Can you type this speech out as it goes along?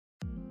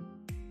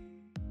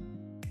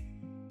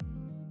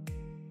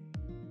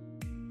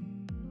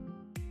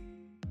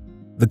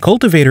The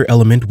cultivator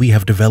element we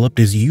have developed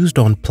is used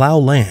on plough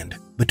land,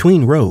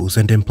 between rows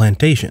and in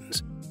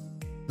plantations.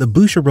 The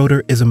Busa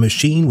Rotor is a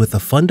machine with a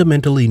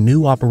fundamentally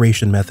new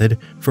operation method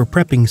for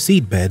prepping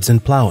seed beds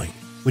and ploughing,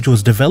 which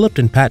was developed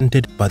and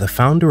patented by the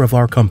founder of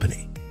our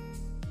company.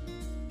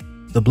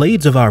 The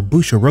blades of our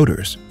Busa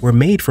Rotors were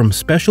made from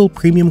special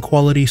premium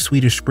quality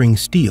Swedish spring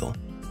steel,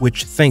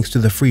 which, thanks to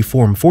the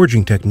free-form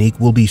forging technique,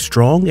 will be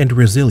strong and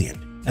resilient,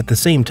 at the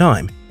same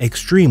time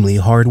extremely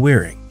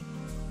hard-wearing.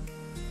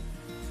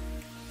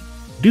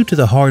 Due to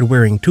the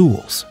hard-wearing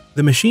tools,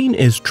 the machine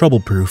is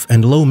trouble-proof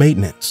and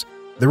low-maintenance.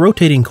 The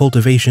rotating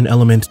cultivation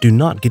elements do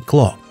not get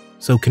clogged,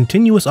 so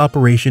continuous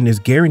operation is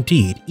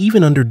guaranteed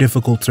even under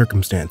difficult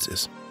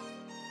circumstances.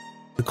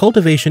 The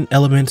cultivation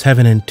elements have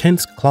an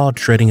intense clod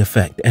shredding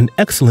effect and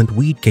excellent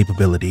weed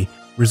capability,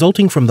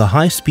 resulting from the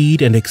high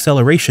speed and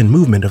acceleration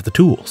movement of the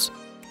tools.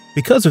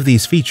 Because of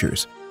these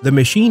features, the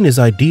machine is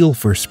ideal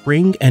for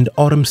spring and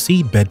autumn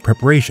seedbed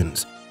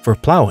preparations, for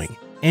plowing,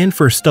 and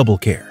for stubble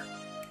care.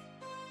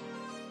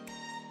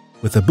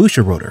 With a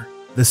Busa Rotor,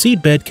 the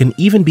seedbed can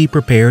even be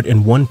prepared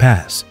in one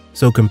pass,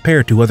 so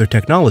compared to other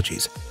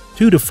technologies,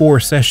 2 to 4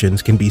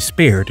 sessions can be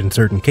spared in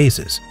certain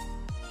cases.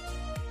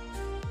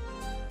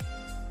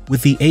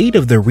 With the aid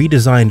of the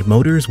redesigned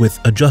motors with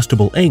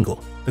adjustable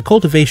angle, the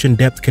cultivation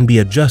depth can be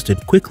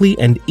adjusted quickly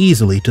and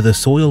easily to the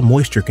soil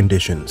moisture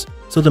conditions,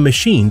 so the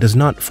machine does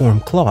not form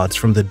clods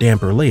from the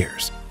damper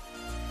layers.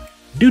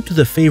 Due to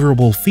the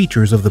favorable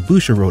features of the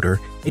Busa Rotor,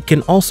 it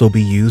can also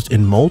be used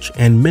in mulch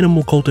and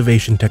minimal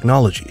cultivation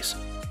technologies.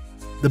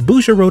 The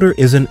Busa Rotor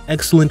is an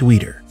excellent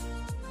weeder.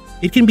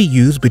 It can be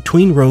used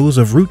between rows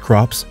of root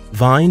crops,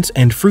 vines,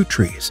 and fruit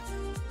trees.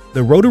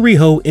 The rotary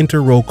hoe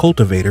inter-row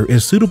cultivator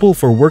is suitable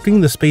for working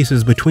the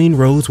spaces between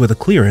rows with a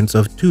clearance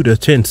of 2 to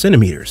 10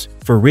 centimeters,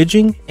 for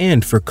ridging,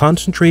 and for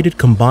concentrated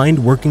combined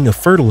working of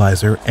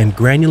fertilizer and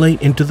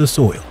granulate into the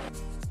soil.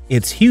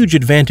 Its huge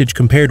advantage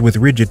compared with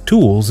rigid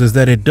tools is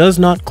that it does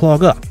not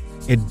clog up,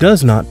 it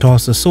does not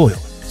toss the soil,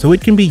 so it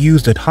can be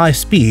used at high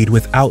speed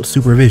without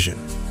supervision.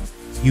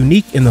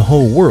 Unique in the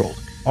whole world,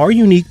 our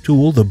unique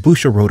tool, the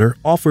Busa Rotor,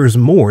 offers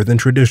more than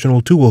traditional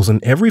tools in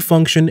every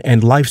function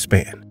and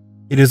lifespan.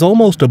 It is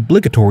almost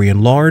obligatory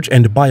in large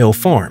and bio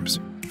farms.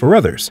 For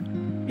others,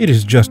 it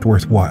is just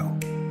worthwhile.